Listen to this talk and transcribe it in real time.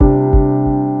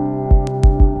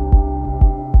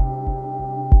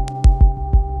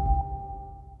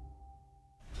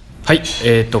はい、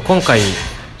今回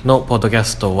のポッドキャ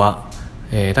ストは、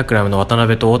タクラムの渡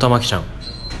辺と太田真希ちゃん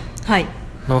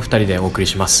の2人でお送り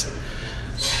します。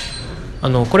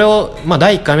これを、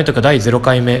第1回目とか第0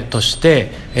回目とし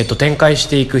て、展開し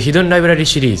ていくヒドゥンライブラリ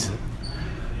シリーズ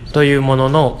というもの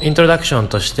のイントロダクション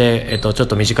として、ちょっ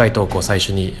と短いトークを最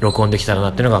初に録音できたらな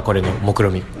っていうのがこれの目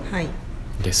論み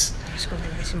です、よろしくお願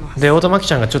いします。で、太田真希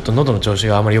ちゃんがちょっと喉の調子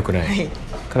があまり良くない、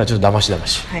からちょっとだまし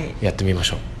やってみま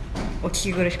しょう。お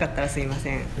聞き苦しかったらすいま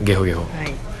せん。ゲホゲホ。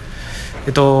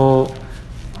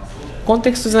コンテ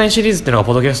クストデザインシリーズっていうのが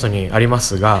ポッドキャストにありま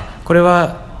すが、これ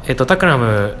は、タクラ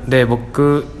ムで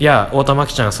僕や太田真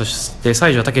希ちゃん、そして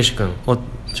西条武君を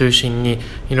中心に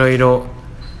いろいろ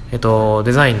デ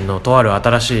ザインのとある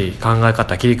新しい考え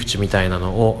方、切り口みたいな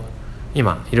のを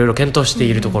今いろいろ検討して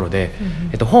いるところで、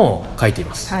本を書いてい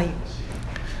ます、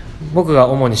僕が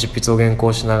主に執筆を原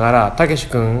稿しながら武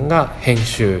君が編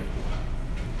集、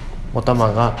おたま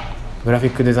がグラフ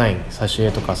ィックデザイン、挿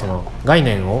絵とかその概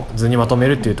念を図にまとめ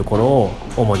るっていうところを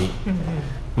主に、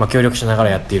協力しなが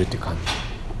らやっているっていう感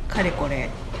じ。かれこれ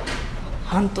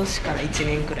半年から1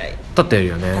年くらい経ってる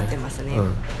よね。経ってますね、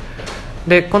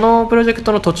でこのプロジェク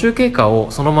トの途中経過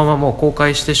をそのままもう公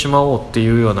開してしまおうって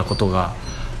いうようなことが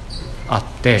あっ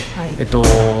て、コ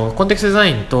ンテクストデザ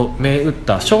インと銘打っ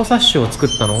た小冊子を作っ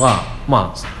たのが、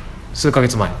数ヶ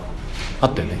月前あ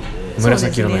ったよね。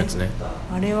紫色のやつね。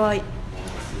あれは2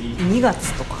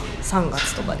月とか3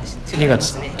月とかです。2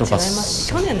月とか違いま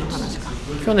すね。去年の話か。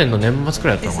去年の年末く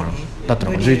らいだったのかな、だった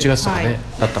のかな、11月とかね、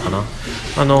だったかな。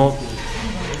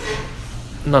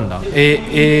なんだ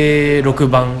A6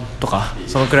 番とか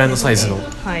そのくらいのサイズの、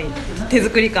手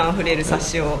作り感あふれる冊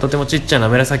子を、とてもちっちゃな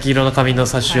紫色の紙の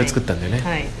冊子を作ったんだよ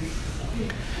ね、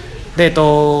で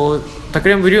タク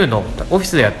レンブリューのオフィ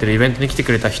スでやってるイベントに来て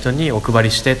くれた人にお配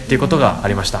りしてっていうことがあ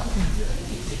りました、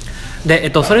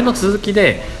で、それの続き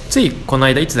でついこの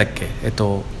間いつだっけ、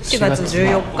4月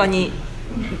14日に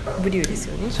ブリューです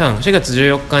よね。4月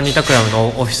14日にタクラムの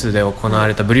オフィスで行わ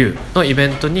れたブリューのイベ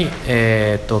ントに、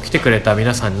来てくれた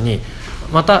皆さんに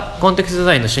またコンテクストデ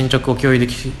ザインの進捗を共有で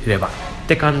きればっ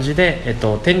て感じで、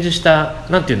展示した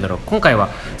なんていうんだろう、今回は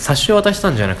冊子を渡した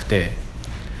んじゃなくて、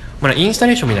インスタ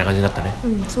レーションみたいな感じだったね。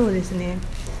そうですね。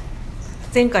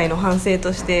前回の反省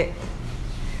として、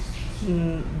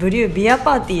ブリュービア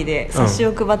パーティーで冊子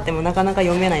を配ってもなかなか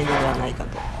読めないのではないか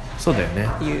と、そうだよね、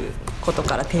いうこと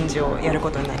から展示をやるこ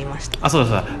とになりました。そう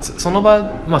だその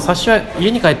場、冊子は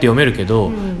家に帰って読めるけ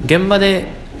ど、現場で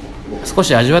少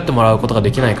し味わってもらうことが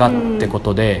できないかってこ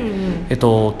とで、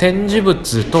展示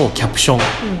物とキャプション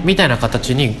みたいな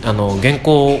形に、原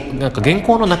稿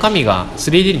の中身が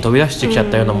 3D に飛び出してきちゃっ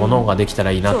たようなものができた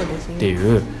らいいなって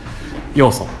いう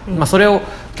要素、それを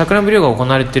タクラムブリューが行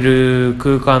われている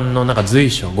空間の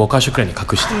随所5箇所くらいに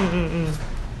隠して、っ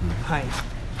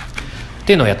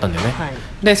ていうのをやったんだよね、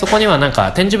でそこには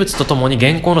展示物とともに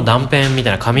原稿の断片みた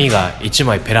いな紙が1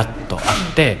枚ペラッとあっ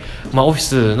て、オフィ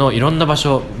スのいろんな場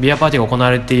所、ビアパーティーが行わ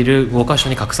れている5箇所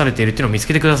に隠されているっていうのを見つ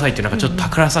けてくださいっていう、ちょっと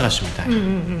宝探しみたいな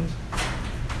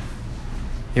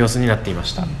様子になっていま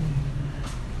した、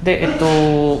で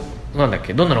なんだっ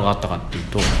け、どんなのがあったかっていう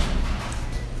と、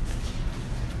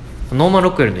ノーマン・ロ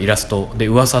ックウェルのイラストで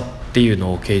噂っていう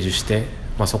のを掲示して、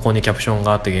そこにキャプション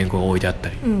があって原稿が置いてあった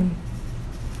り、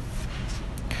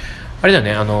あれだよ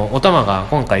ね、おたまが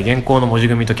今回原稿の文字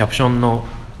組みとキャプションの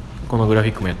このグラフ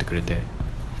ィックもやってくれて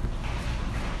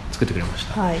作ってくれまし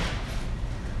た、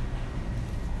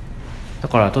だ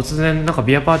から突然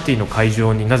ビアパーティーの会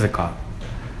場になぜか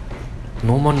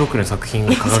ノーマン・ロックの作品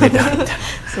が掲げてあるみたいな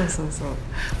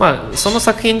その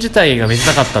作品自体が見せ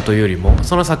たかったというよりも、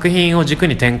その作品を軸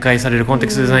に展開されるコンテ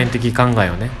クストデザイン的考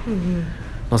えをね、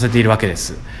載せているわけで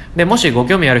す。でもしご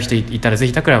興味ある人いたらぜ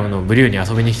ひタクラムのブリューに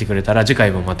遊びに来てくれたら、次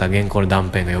回もまた原稿の断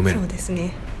片が読める。そうです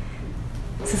ね、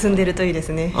進んでるといいです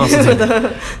ね。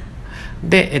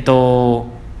で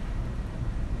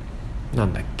な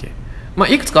んだっけ、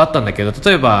いくつかあったんだけど、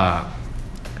例えば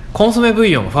コンソメブ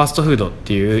イヨンファーストフードっ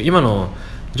ていう今の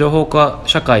情報化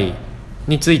社会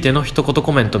についての一言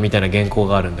コメントみたいな原稿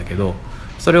があるんだけど、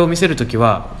それを見せるとき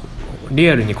は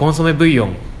リアルにコンソメブイヨ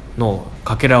ンの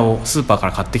かけらをスーパーか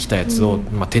ら買ってきたやつを、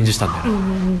展示したんだよね、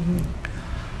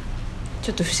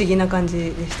ちょっと不思議な感じで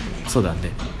したね。そうだね。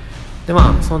で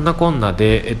そんなこんな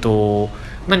で、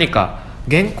何か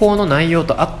原稿の内容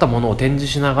と合ったものを展示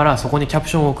しながらそこにキャプ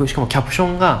ションを置く。しかもキャプショ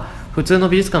ンが普通の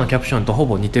美術館のキャプションとほ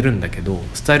ぼ似てるんだけど、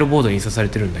スタイルボードに印刷され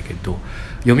てるんだけど、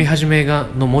読み始め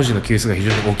の文字の級数が非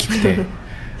常に大きくて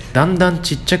だんだん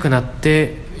ちっちゃくなっ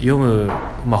て読む、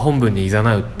本文に誘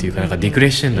うっていうか、ディクレ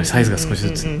ッシェンドにサイズが少しず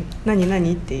つ、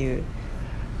何っていう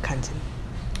感じ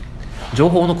情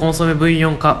報のコンソメブイ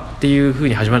ヨン化っていう風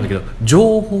に始まるんだけど、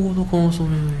情報のコンソメ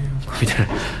ブイヨン化みたい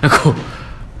なこう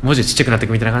文字ちっちゃくなってい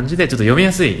くみたいな感じで、ちょっと読み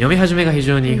やすい、読み始めが非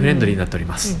常にフレンドリーになっており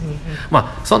ます。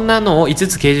まあそんなのを5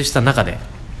つ掲示した中で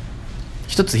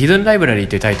一つヒドゥンライブラリー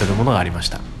というタイトルのものがありまし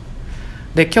た。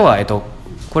で今日は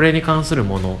これに関する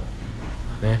もの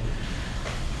ね、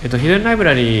ヒドゥンライブ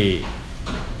ラリー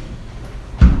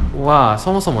は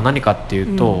そもそも何かってい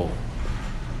うと、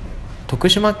徳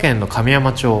島県の神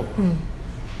山町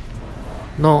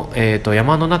の、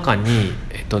山の中に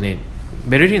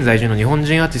ベルリン在住の日本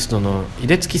人アーティストの井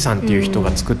出月さんっていう人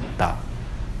が作った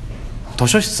図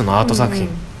書室のアート作品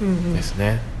です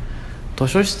ね。図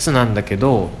書室なんだけ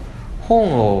ど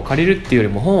本を借りるっていうよ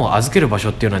りも本を預ける場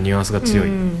所っていうようなニュアンスが強い、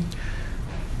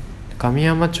神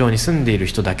山町に住んでいる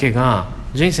人だけが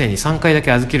人生に3回だけ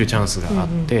預けるチャンスがあっ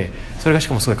て、それがし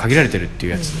かもすごい限られてるってい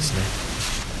うやつです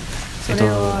ね。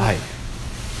はい、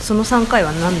その3回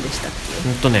は何でしたっ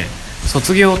け？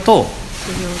卒業と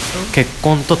結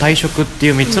婚と退職って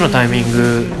いう3つのタイミン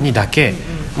グにだけ、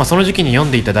その時期に読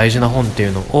んでいた大事な本ってい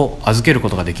うのを預けるこ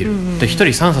とができる。で1人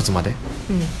3冊までだ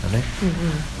ね。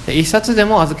で1冊で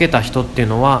も預けた人っていう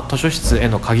のは図書室へ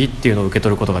の鍵っていうのを受け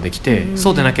取ることができて、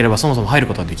そうでなければそもそも入る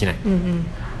ことができない。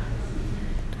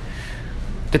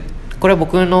でこれは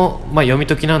僕の、読み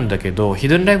解きなんだけど、ヒ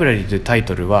ドゥンライブラリーというタイ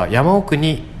トルは山奥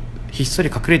にひっそり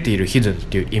隠れているヒドゥンっ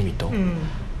ていう意味と、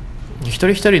一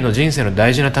人一人の人生の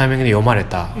大事なタイミングで読まれ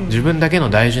た自分だけの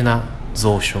大事な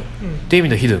蔵書っていう意味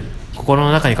のヒドゥン、心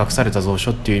の中に隠された蔵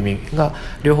書っていう意味が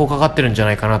両方かかってるんじゃ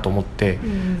ないかなと思って、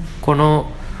こ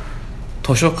の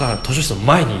図書室の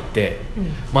前に行って、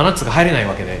真夏が入れない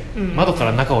わけで、窓か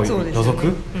ら中を覗く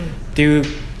っていう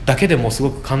だけでもすご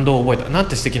く感動を覚えた。なん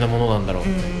て素敵なものなんだろう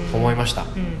と思いました。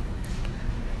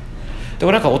で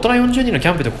も大人40人のキ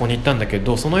ャンプでここに行ったんだけ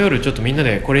ど、その夜ちょっとみんな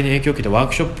でこれに影響を受けてワー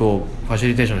クショップをファシ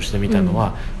リテーションしてみたの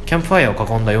は、キャンプファイヤー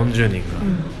を囲んだ40人が、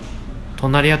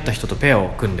隣り合った人とペアを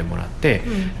組んでもらって、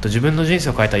自分の人生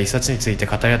を変えた一冊について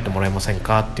語り合ってもらえません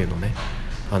かっていうのをね、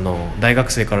大学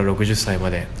生から60歳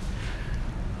まで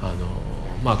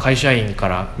会社員か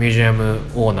らミュージアム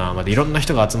オーナーまでいろんな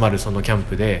人が集まるそのキャン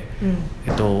プで、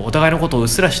お互いのことをうっ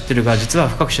すら知ってるが実は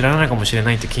深く知らないかもしれ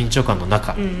ないって緊張感の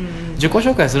中、自己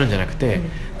紹介するんじゃなくて、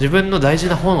自分の大事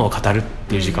な本を語るっ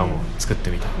ていう時間を作っ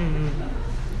てみた。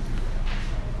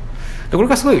でこれ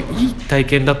がすごいいい体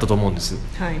験だったと思うんです、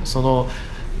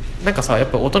なんかさ、やっ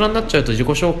ぱ大人になっちゃうと自己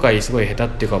紹介すごい下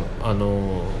手っていうか、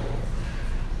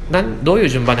どういう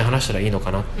順番で話したらいいの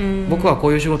かな、僕はこ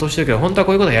ういう仕事をしてるけど本当は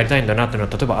こういうことをやりたいんだなっていうの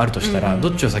は例えばあるとしたら、ど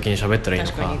っちを先に喋ったらいい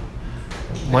のか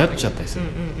迷っちゃったりする。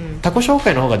他己紹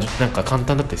介の方がなんか簡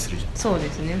単だったりするじゃん。そうで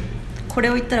すね。これ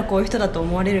を言ったらこういう人だと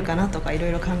思われるかなとかいろ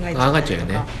いろ考えちゃったりと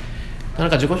か。よね。なん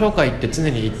か自己紹介って常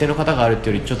に一定の方があるって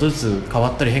いうよりちょっとずつ変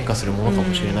わったり変化するものか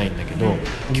もしれないんだけど、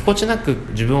ぎこちなく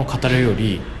自分を語るよ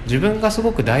り自分がす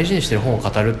ごく大事にしてる本を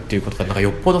語るっていうことがなんか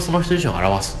よっぽどその人自身を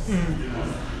表す。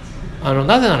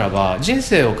なぜならば人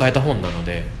生を変えた本なの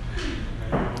で、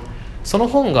その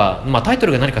本が、タイト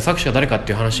ルが何か作者が誰かっ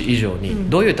ていう話以上に、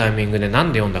どういうタイミングで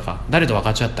何で読んだか、誰と分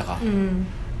かち合ったか、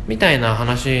みたいな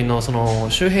話のその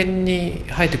周辺に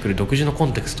生えてくる独自のコ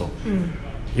ンテクスト、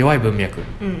弱い文脈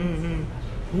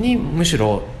にむし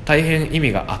ろ大変意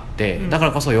味があって、だか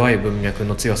らこそ弱い文脈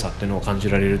の強さっていうのを感じ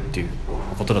られるっていう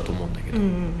ことだと思うんだけど、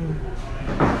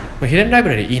ヒデンライブ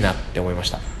ラリーいいなって思いまし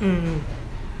た。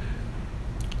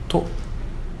と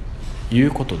い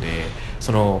うことで、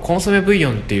そのコンソメブイ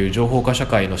ヨンっていう情報化社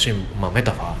会のメ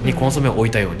タファーにコンソメを置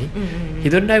いたように、ヒ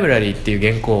ドゥンライブラリーっていう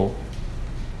原稿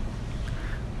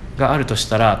があるとし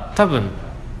たら、多分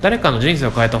誰かの人生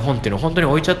を変えた本っていうのを本当に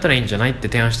置いちゃったらいいんじゃないって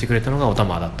提案してくれたのがオタ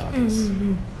マーだったわけです。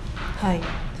はい、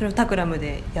それをタクラム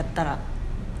でやったら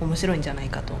面白いんじゃない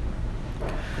かという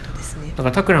ことですね。だか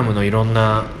らタクラムのいろん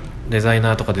なデザイ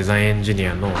ナーとかデザインエンジニ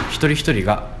アの一人一人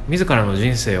が自らの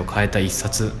人生を変えた一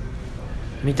冊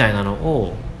みたいなの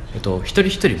を、一人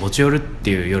一人持ち寄るって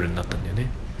いう夜になったんだよね。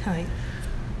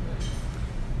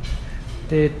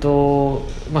でそ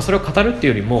れを語るって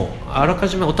いうよりも、あらか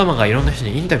じめおたまがいろんな人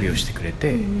にインタビューをしてくれ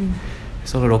て、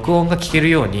その録音が聞ける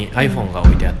ように iPhone が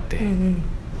置いてあって、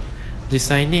実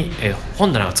際に、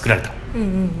本棚が作られた、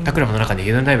タクラムの中に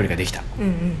ヒドゥンライブラリができた、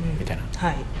みたいな。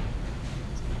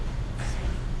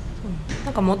な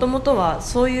んかもともとは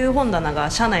そういう本棚が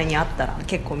社内にあったら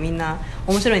結構みんな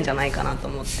面白いんじゃないかなと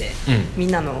思って、み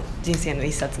んなの人生の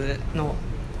一冊の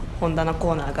本棚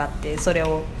コーナーがあって、それ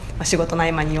を仕事の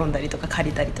合間に読んだりとか借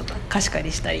りたりとか貸し借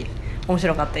りしたり、面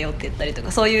白かったよって言ったりと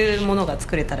か、そういうものが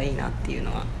作れたらいいなっていう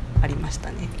のはありました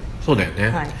ね。そうだよ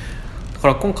ね、だか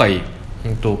ら今回、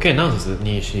計何冊？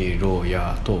ニーシーロー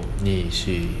ヤーとニーシ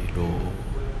ーロ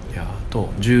ーやあと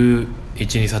11、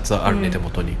2冊あるね、手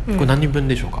元に。これ何人分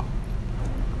でしょうか。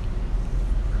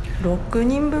6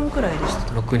人分くらいでし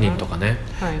た。6人とかね、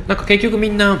はい、なんか結局み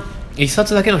んな1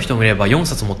冊だけの人もいれば4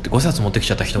冊持って5冊持ってき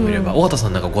ちゃった人もいれば、尾形さ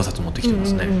んなんか5冊持ってきてま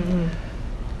すね。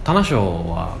棚賞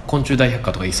は昆虫大百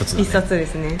科とか1冊だね。1冊で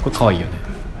すね。これかわいいよね。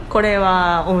これ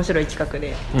は面白い企画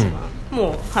で一番、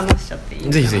もう話しちゃっていいです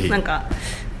か。ぜひぜひ。なんか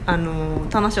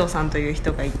棚賞さんという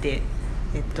人がいて、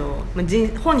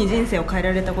本に人生を変え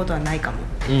られたことはないかもっ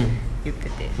て言って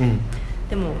て、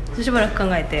でもしばらく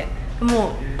考えて、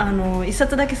もう一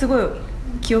冊だけすごい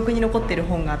記憶に残ってる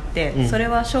本があって、それ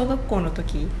は小学校の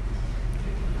時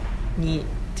に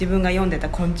自分が読んでた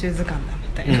昆虫図鑑だみ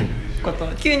たいなことを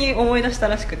急に思い出した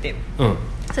らしくて、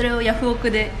それをヤフオ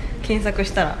クで検索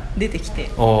したら出てきて、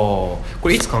こ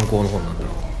れいつ刊行の本なんだ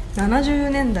ろう。70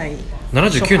年代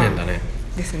79年だね。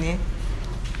ですね。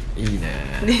いいね。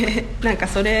でなんか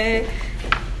それ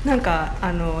なんか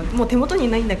もう手元に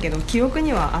ないんだけど記憶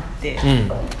にはあって、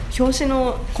表紙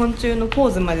の昆虫のポー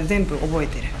ズまで全部覚え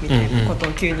てるみたいなこと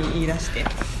を急に言い出して、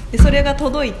でそれが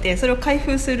届いて、それを開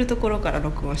封するところから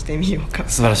録音してみようか。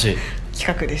素晴らしい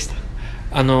企画でした。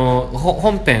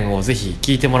本編をぜひ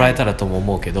聞いてもらえたらとも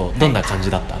思うけど、どんな感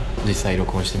じだった？実際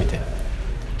録音してみて。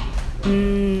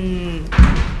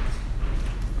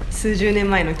数十年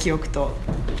前の記憶と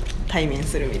対面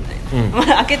するみたい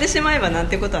な、開けてしまえばなん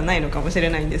てことはないのかもしれ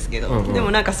ないんですけど、でも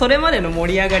なんかそれまでの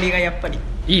盛り上がりがやっぱり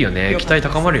いいよね。期待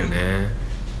高まるよね。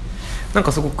なん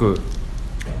かすごく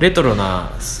レトロ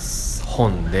な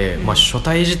本で、書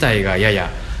体自体がやや、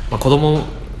子供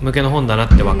向けの本だなっ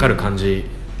て分かる感じ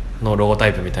のロゴタ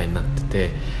イプみたいになって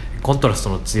て、コントラスト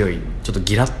の強いちょっと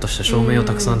ギラッとした照明を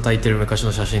たくさん焚いてる昔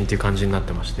の写真っていう感じになっ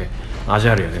てまして、味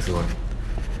あるよね。すごい。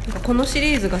なんかこのシ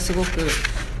リーズがすごく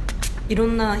いろ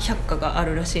んな百科があ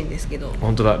るらしいんですけど、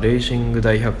本当だ。レーシング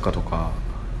大百科とか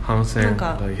ハンセン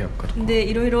大百科とかで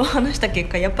いろいろ話した結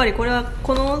果、やっぱりこれは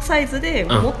このサイズで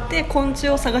持って昆虫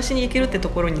を探しに行けるってと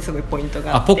ころにすごいポイント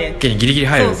があって、ポッケにギリギリ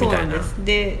入るみたいな。そうなんです。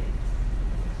で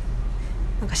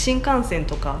なんか新幹線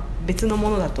とか別の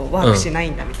ものだとワークしない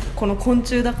んだみたいな、この昆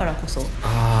虫だからこそ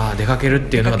出かけるっ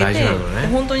ていうのが大事なのね。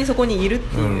本当にそこにいるっ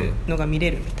ていうのが見れ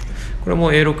るみたいな。これ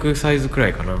も A6 サイズくら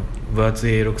いかな。分厚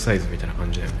い A6 サイズみたいな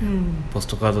感じだよね、ポス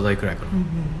トカード代くらいか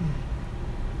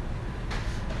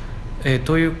な、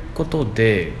ということ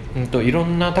で、いろ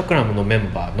んなタクラムのメ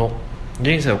ンバーの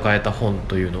人生を変えた本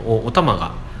というのをおたま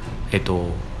が、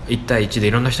1対1で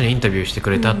いろんな人にインタビューしてく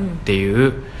れたってい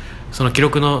う、その記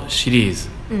録のシリーズ、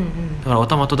だからお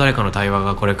たまと誰かの対話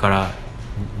がこれから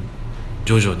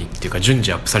徐々にっていうか順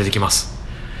次アップされてきます。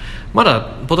まだ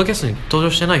ポッドキャストに登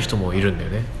場してない人もいるんだよ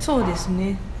ね。そうです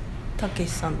ね。たけ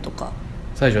しさんとか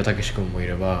西条たけし君もい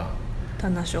れば、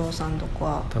棚翔さんと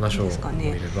かですか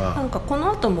ね。なんかこ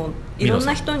の後もいろん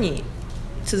な人に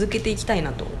続けていきたい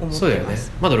なと思ってます。そうだよね。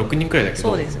まだ6人くらいだけど、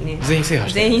そうですね、全員制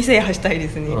覇したい。全員制覇したいで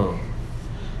すね、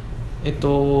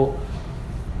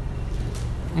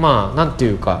なんて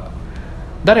いうか、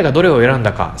誰がどれを選ん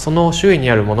だか、その周囲に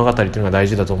ある物語っていうのが大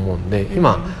事だと思うんで、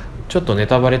今ちょっとネ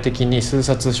タバレ的に数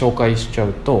冊紹介しちゃ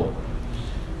うと、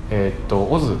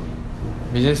オズ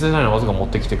ビジネスデザイナーのオズが持っ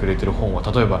てきてくれてる本は、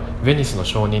例えばベニスの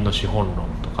証人の資本論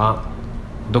とか、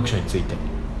読書について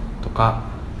とか、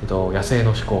野生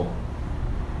の思考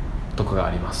とかが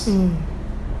あります、ミ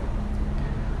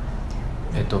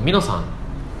ノさん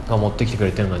が持ってきてく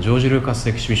れてるのはジョージ・ルーカス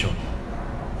エキシビション、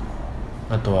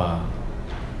あとは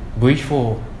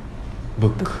V4 ブ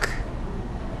ック、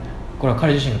これは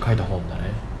彼自身が書いた本だ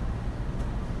ね。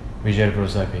ビジュアルプロ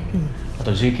トタイピング、あ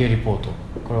と GK リポート、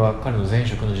これは彼の前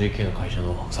職の GK の会社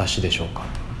の冊子でしょうか。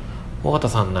尾形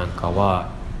さんなんかは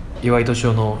岩井敏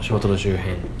夫の仕事の周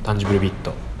辺、タンジブルビッ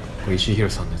ト、これ石井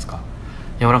宏さんですか。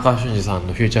山中俊二さん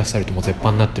のフューチャースタイルとも絶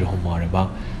版になってる本もあれば、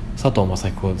佐藤正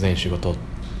彦前仕事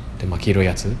で、黄色い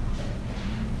やつ、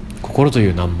心とい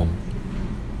う難問、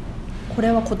これ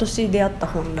は今年出会った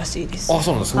本らしいです。そうな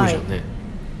んだ。すごいじゃんね、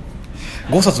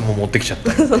5冊も持ってきちゃっ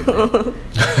たよそう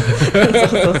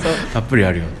たっぷり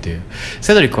あるよっていう。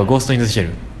セドリックはゴースト・イン・ザ・シェ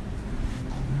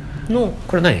ルの、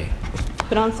これ何？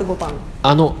フランス語版、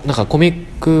なんか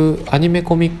アニメ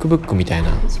コミックブックみたいな。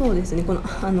そうですね。こ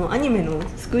のアニメの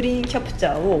スクリーンキャプチ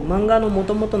ャーを漫画の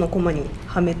元々のコマに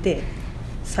はめて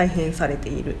再編されて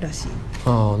いるらしい。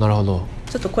なるほど。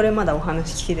ちょっとこれまだお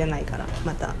話聞けてないから、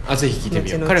またぜひ聞いてみ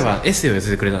よう。彼はエッセイを寄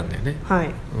せてくれたんだよね。はい、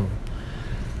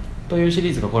というシ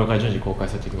リーズがこれから順次公開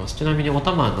されていきます。ちなみにお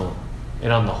たまの選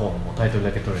んだ本もタイトル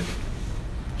だけ取れる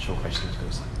紹介してみてく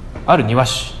ださい。ある庭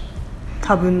師、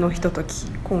多分のひととき、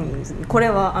コインズ。これ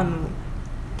は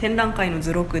展覧会の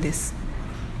図録です。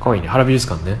かわいいね。原美術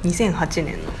館ね。2008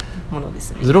年のもので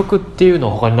すね。図録っていうの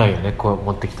は他にないよね。こう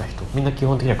持ってきた人みんな基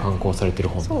本的には刊行されてる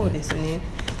本、ね、そうですね。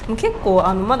もう結構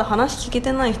まだ話聞け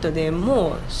てない人で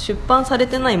もう出版され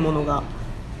てないものが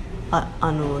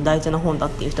大事な本だっ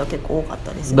ていう人は結構多かっ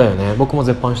たですだよね。僕も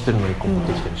絶版してるの1個持っ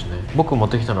てきてるしね、僕持っ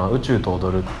てきたのは宇宙と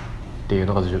踊るっていう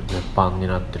のが絶版に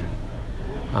なってる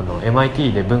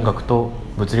MIT で文学と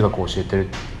物理学を教えてる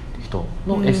人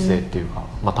のエッセイっていうか、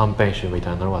短編集み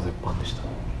たいなのが絶版でした。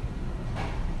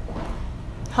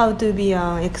 How to be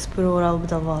an explorer of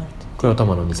the world これは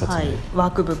玉の2冊目、はい、ワ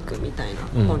ークブックみたい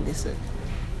な本です、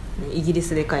イギリ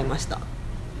スで買いました。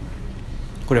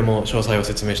これも詳細を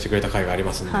説明してくれた回があり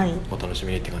ますので、はい、お楽し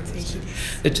みにって感じですね。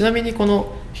でちなみにこ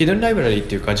のヒドゥンライブラリーっ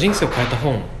ていうか人生を変えた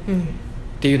本っ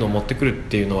ていうのを持ってくるっ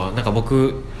ていうのはなんか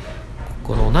僕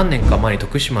この何年か前に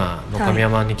徳島の神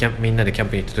山にみんなでキャン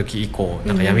プに行った時以降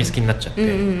なんか病みつきになっちゃって、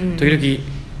時々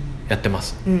やってま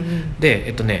す、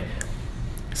で3、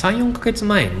4ヶ月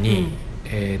前に、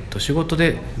仕事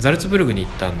でザルツブルグに行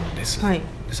ったんです、はい、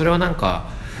それはなんか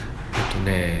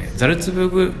ザルツブ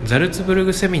ル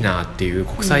グセミナーっていう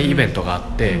国際イベントがあ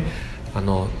って、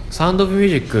サウンド・オブ・ミュー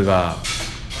ジックが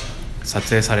撮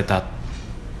影されたっ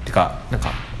てかなん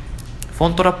かフォ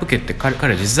ントラップ家って彼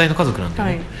は実在の家族なんだよ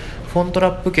ね、はい、フォント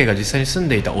ラップ家が実際に住ん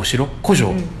でいたお城古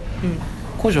城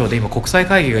で今国際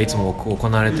会議がいつも行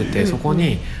われてて、そこ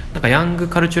になんかヤング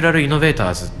カルチュラルイノベータ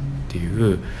ーズってい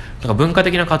うなんか文化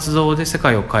的な活動で世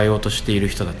界を変えようとしている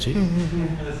人たち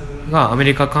がアメ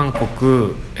リカ、韓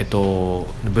国、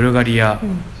ブルガリア、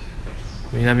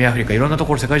南アフリカいろんなと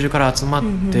ころ世界中から集まっ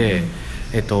て、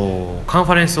カン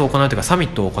ファレンスを行うというかサミ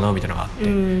ットを行うみたいなのがあって、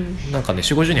なんかね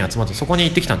 4,50 人集まってそこに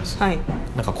行ってきたんです、はい、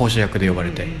なんか講師役で呼ばれ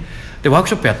て、でワーク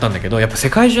ショップやったんだけどやっぱ世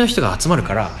界中の人が集まる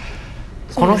から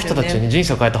この人たちに人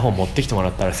生を変えた本を持ってきてもら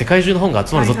ったら世界中の本が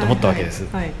集まるぞって思ったわけです、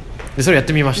でそれやっ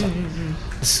てみました、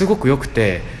すごく良く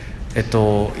て、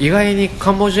意外に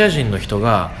カンボジア人の人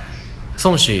が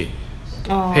孫子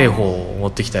兵法を持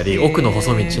ってきたり奥の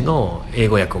細道の英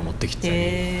語訳を持ってきたり、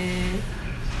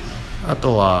あ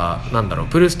とはなんだろう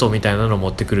プルストみたいなのを持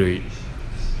ってくる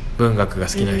文学が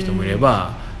好きな人もいれ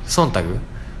ば、ソンタグ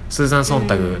スーザン・ソン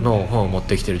タグの本を持っ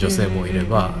てきてる女性もいれ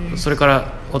ば、それか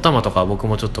らおたまとか僕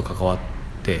もちょっと関わっ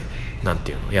てなん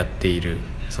ていうのやっている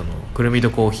そのくるみど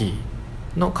コーヒ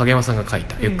ーの影山さんが書い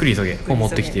たゆっくり急げを持っ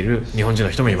てきている日本人の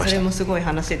人もいました。それもすごい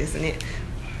話ですね。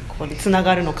ここでつな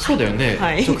がるのか。そうだよね、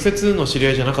はい、直接の知り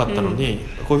合いじゃなかったのに、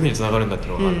こういうふうにつながるんだってい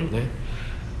うのがあるよね、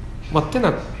って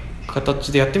な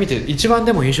形でやってみて一番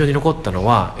でも印象に残ったの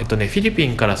は、フィリピ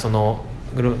ンからその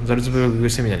ザルツブルグ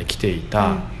セミナーに来てい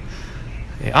た、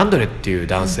アンドレっていう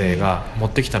男性が持っ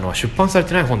てきたのは出版され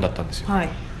てない本だったんですよ、はい、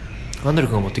アンドレ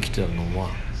君が持ってきてたのは、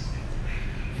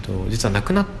実は亡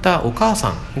くなったお母さ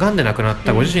んがんで亡くなっ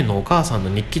たご自身のお母さんの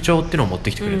日記帳っていうのを持って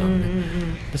きてくれたのね、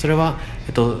でそれは、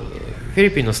フィ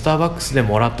リピンのスターバックスで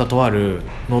もらったとある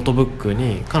ノートブック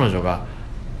に彼女が、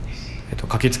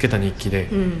書きつけた日記で、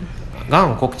が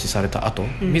んを告知された後、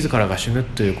自らが死ぬ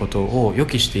ということを予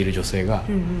期している女性が、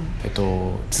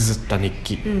綴った日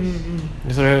記、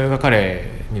でそれが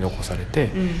彼に残されて、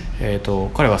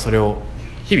彼はそれを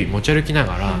日々持ち歩きな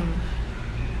がら、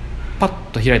パッ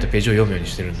と開いたページを読むように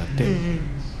してるんだって、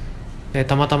で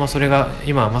たまたまそれが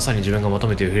今まさに自分が求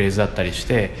めているフレーズだったりし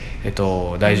て、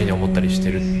大事に思ったりし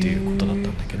てるっていうことだった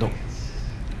んだけど、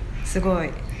すごい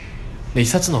で一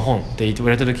冊の本って言ってく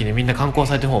れた時にみんな刊行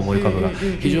されてる本を思い浮かぶが、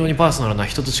非常にパーソナルな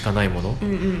一つしかないものっ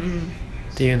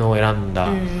ていうのを選んだ、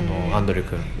アンドレ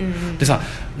君、でさ、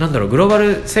なんだろうグローバ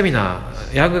ルセミナ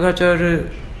ーヤングカルチャ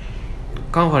ル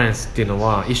カンファレンスっていうの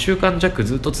は1週間弱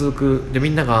ずっと続くでみ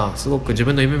んながすごく自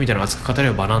分の夢みたいなのを熱く語れ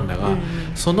る場なんだが、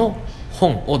その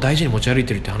本を大事に持ち歩い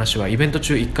てるって話はイベント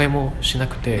中1回もしな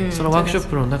くて、そのワークショッ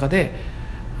プの中で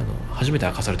初めて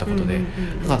明かされたことで、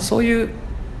だからそういう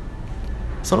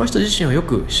その人自身をよ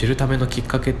く知るためのきっ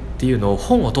かけっていうのを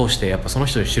本を通してやっぱその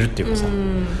人を知るっていうかさ、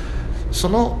そ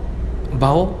の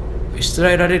場をしつ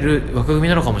らえられる枠組み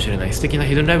なのかもしれない。素敵な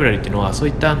ヒドゥンライブラリーっていうのはそう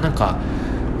いったなんか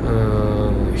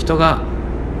人が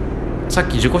さっ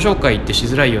き自己紹介ってし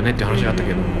づらいよねっていう話があった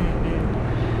けども、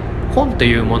本って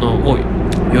いうものを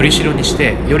より代にし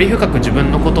てより深く自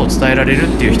分のことを伝えられる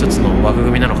っていう一つの枠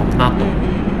組みなのかもなと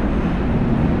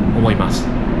思います。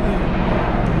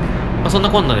そんな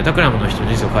こんなでタクラムの人の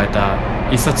人生を変えた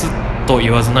一冊と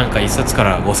言わずなんか一冊か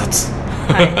ら5冊、し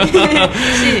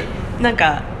なん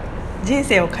か人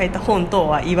生を変えた本と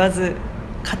は言わず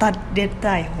語り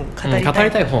たい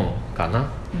本か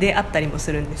なであったりも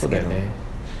するんですけど、そうだよね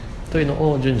というの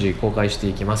を順次公開して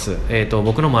いきます。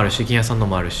僕のもあるし金谷さんの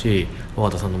もあるし大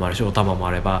和田さんのもあるしおたまも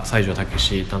あれば西条武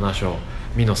史棚翔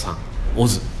美濃さんオ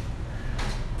ズ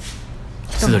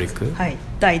スドリック、はい、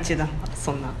第1弾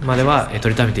そんなまでは撮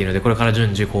りためているので、これから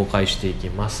順次公開していき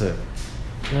ます。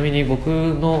ちなみに僕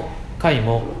の回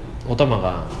もおたま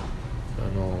が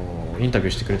インタビュ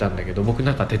ーしてくれたんだけど、僕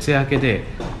なんか徹夜明けで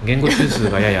言語中枢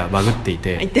がややバグってい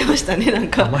て言ってましたね。なん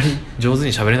かあまり上手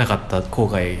に喋れなかった後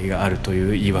悔があるとい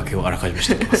う言い訳をあらかじめし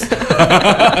ております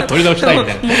取り直したいみ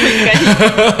たいなもう一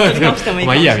回取り直してもいい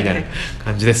かもしれないまあいいやみたいな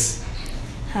感じです。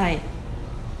はい、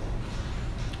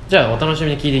じゃあお楽し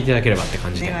みに聞いていただければって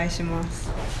感じでお願いしま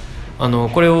す。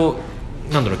これを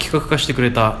企画化してく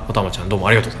れたおたまちゃん、どうも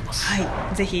ありがとうございます。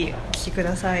はい、ぜひお聞きく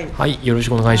ださい。はい、よろし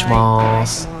くお願いします。はい、お願い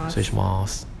します。失礼しま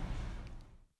す。